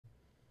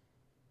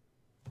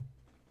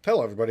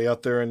Hello, everybody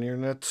out there on the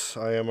internet.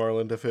 I am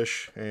Arlinda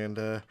Fish, and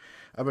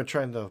I've been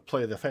trying to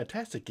play the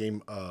fantastic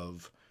game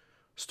of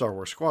Star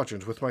Wars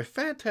Squadrons with my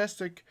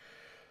fantastic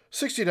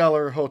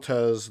 $60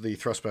 Hotas, the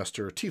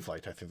Thrustmaster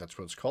T-Flight. I think that's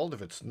what it's called.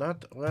 If it's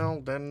not, well,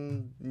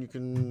 then you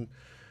can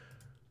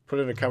put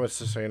it in the comments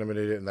to say I'm an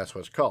idiot, and that's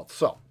what it's called.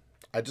 So,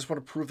 I just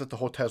want to prove that the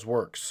Hotas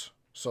works.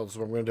 So, this is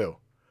what I'm going to do.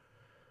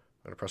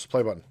 I'm going to press the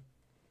play button.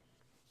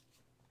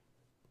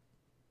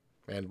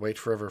 And wait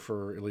forever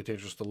for Elite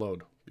Dangerous to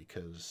load,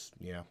 because,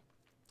 yeah.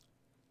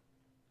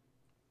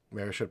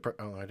 Maybe I should...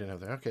 oh, I didn't have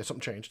that. Okay, something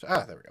changed.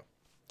 Ah, there we go.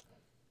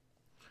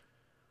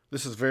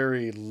 This is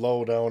very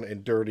low down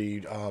and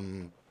dirty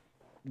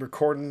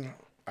recording.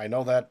 I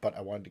know that, but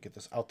I wanted to get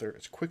this out there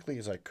as quickly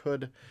as I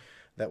could.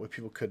 That way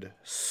people could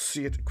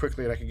see it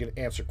quickly and I could get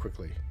an answer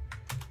quickly.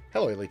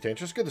 Hello, Elite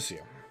Dangerous. Good to see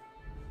you.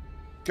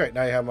 Great,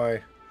 now you have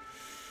my...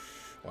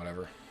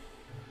 whatever.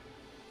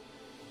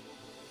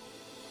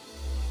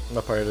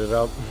 I'll pirate it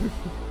out.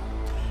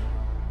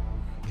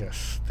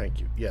 Yes, thank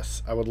you.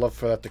 Yes, I would love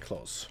for that to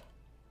close.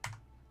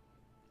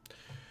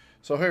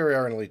 So here we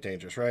are in Elite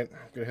Dangerous, right?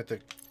 I'm going to hit the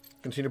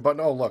continue button.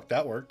 Oh, look,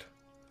 that worked.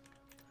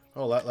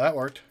 Oh, that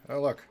worked.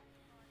 Oh, look.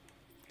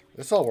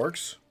 This all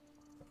works.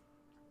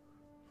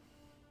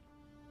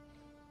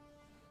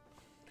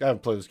 I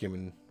haven't played this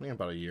game in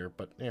about a year,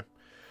 but yeah.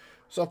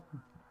 So,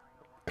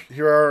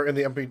 here we are in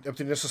the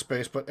emptiness of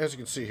space, but as you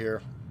can see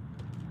here,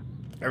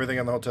 everything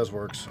on the Hotas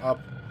works.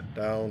 Up,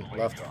 down,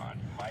 left.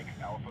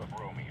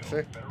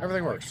 See?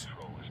 Everything works.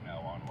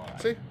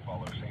 See?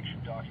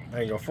 I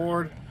can go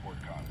forward.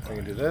 I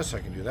can do this. I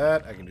can do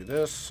that. I can do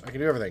this. I can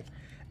do everything.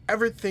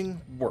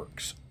 Everything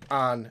works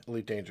on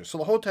Elite Dangerous. So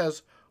the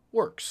Hotas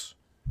works.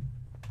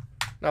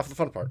 Now for the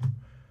fun part.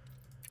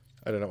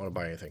 I do not want to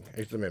buy anything.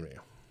 Exit the menu.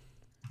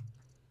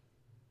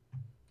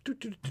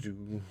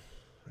 And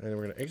then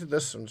we're going to exit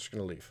this. I'm just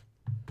going to leave.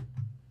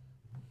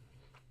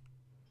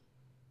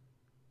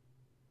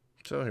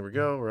 So here we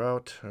go. We're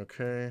out.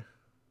 Okay.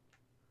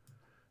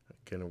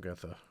 Again, we've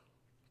got to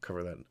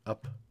cover that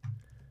up.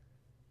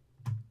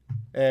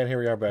 And here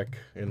we are back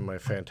in my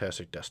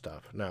fantastic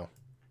desktop. Now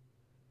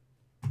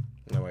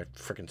my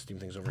frickin' Steam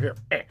thing's over here.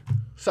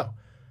 So,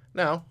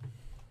 now,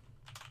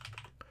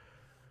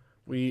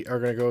 we are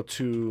going to go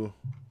to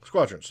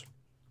Squadrons.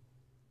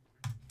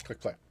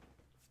 Click play.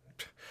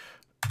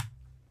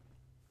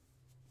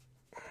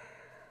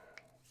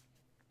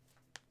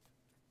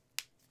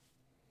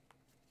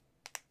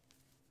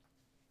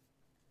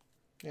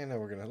 And now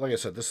we're going to, like I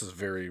said, this is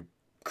very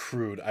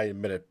crude, I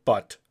admit it,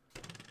 but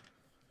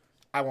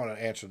I want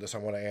to answer this. I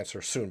want to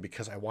answer soon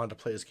because I wanted to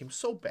play this game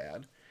so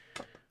bad.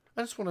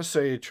 I just want to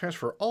say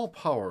transfer all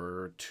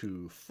power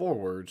to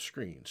forward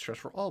screens.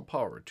 Transfer all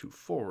power to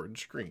forward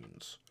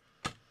screens.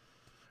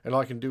 And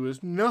all I can do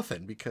is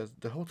nothing because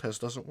the Hotas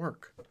doesn't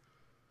work.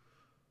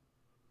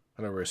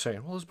 I know we were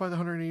saying, well, let's buy the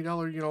 $180,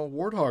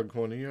 Warthog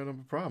one. You have a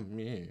problem.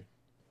 Yeah.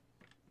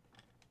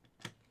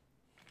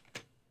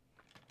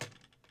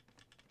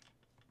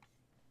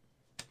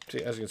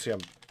 See, as you can see,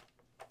 I'm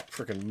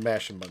freaking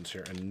mashing buttons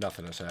here and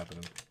nothing is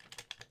happening.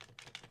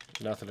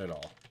 Nothing at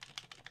all.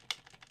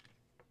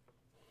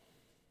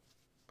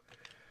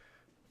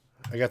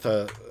 I got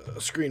the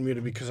screen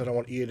muted because I don't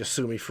want EA to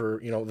sue me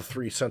for, the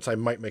 3 cents I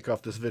might make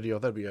off this video.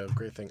 That'd be a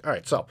great thing. All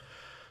right, so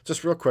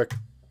just real quick.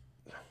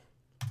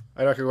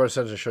 I'm not going to go to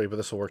settings and show you, but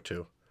this will work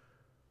too.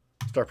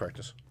 Start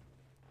practice.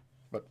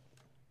 But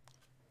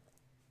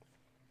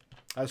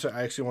I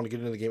actually want to get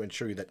into the game and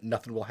show you that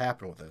nothing will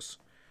happen with this.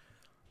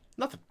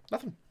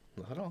 Nothing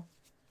at all.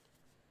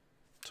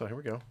 So here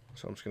we go.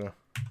 So I'm just going to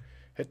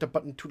hit the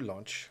button to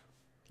launch.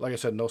 Like I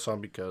said, no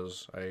sound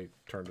because I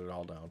turned it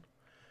all down.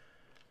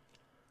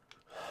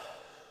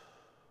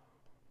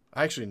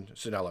 Actually,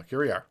 so now look, here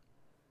we are.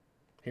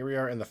 Here we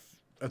are in the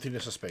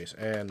emptiness of space,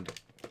 and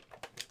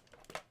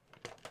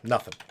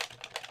nothing.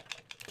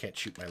 Can't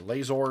shoot my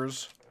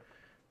lasers.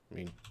 I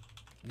mean,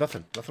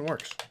 nothing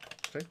works.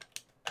 See?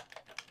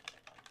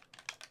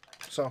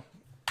 So,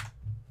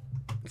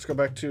 let's go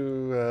back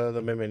to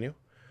the main menu.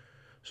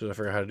 As soon as I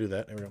figure out how to do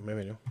that, there we go, main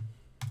menu.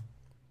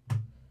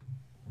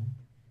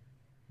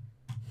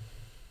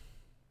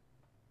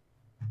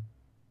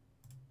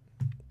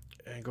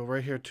 And go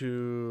right here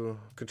to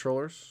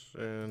controllers,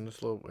 and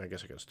this little, I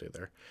guess I gotta stay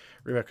there.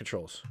 Remap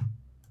controls.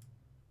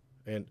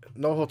 And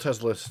no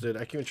Hotas listed.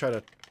 I can even try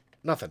to,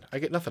 nothing. I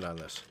get nothing on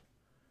this.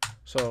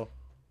 So,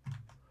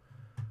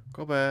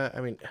 go back,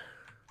 I mean,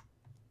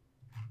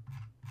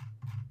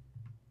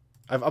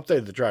 I've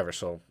updated the driver,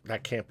 so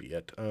that can't be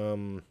it.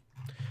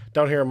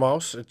 Down here,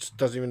 mouse, it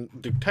doesn't even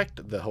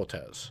detect the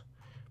Hotas.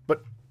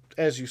 But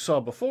as you saw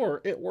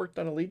before, it worked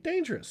on Elite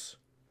Dangerous.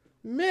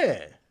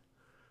 Meh.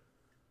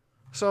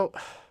 So,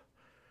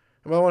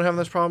 am I the one having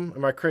this problem?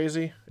 Am I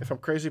crazy? If I'm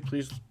crazy,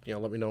 please,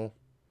 let me know.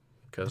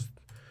 Because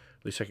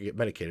at least I can get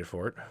medicated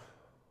for it.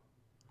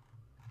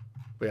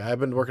 But yeah, I've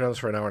been working on this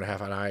for an hour and a half,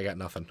 and I got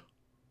nothing.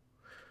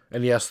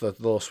 And yes, the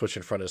little switch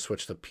in front is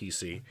switch to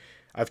PC.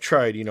 I've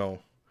tried,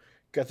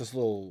 got this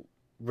little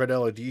red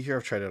LED here.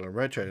 I've tried it on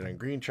red, tried it on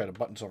green, tried the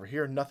buttons over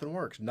here. Nothing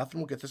works.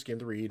 Nothing will get this game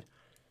to read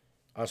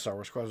on Star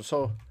Wars Squadrons.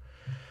 So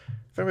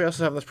if anybody else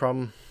is having this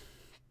problem,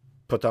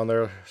 put down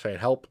there saying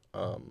help.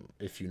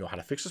 If you know how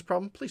to fix this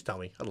problem, please tell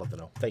me. I'd love to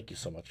know. Thank you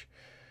so much.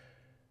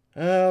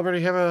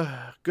 Everybody have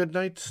a good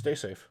night. Stay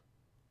safe.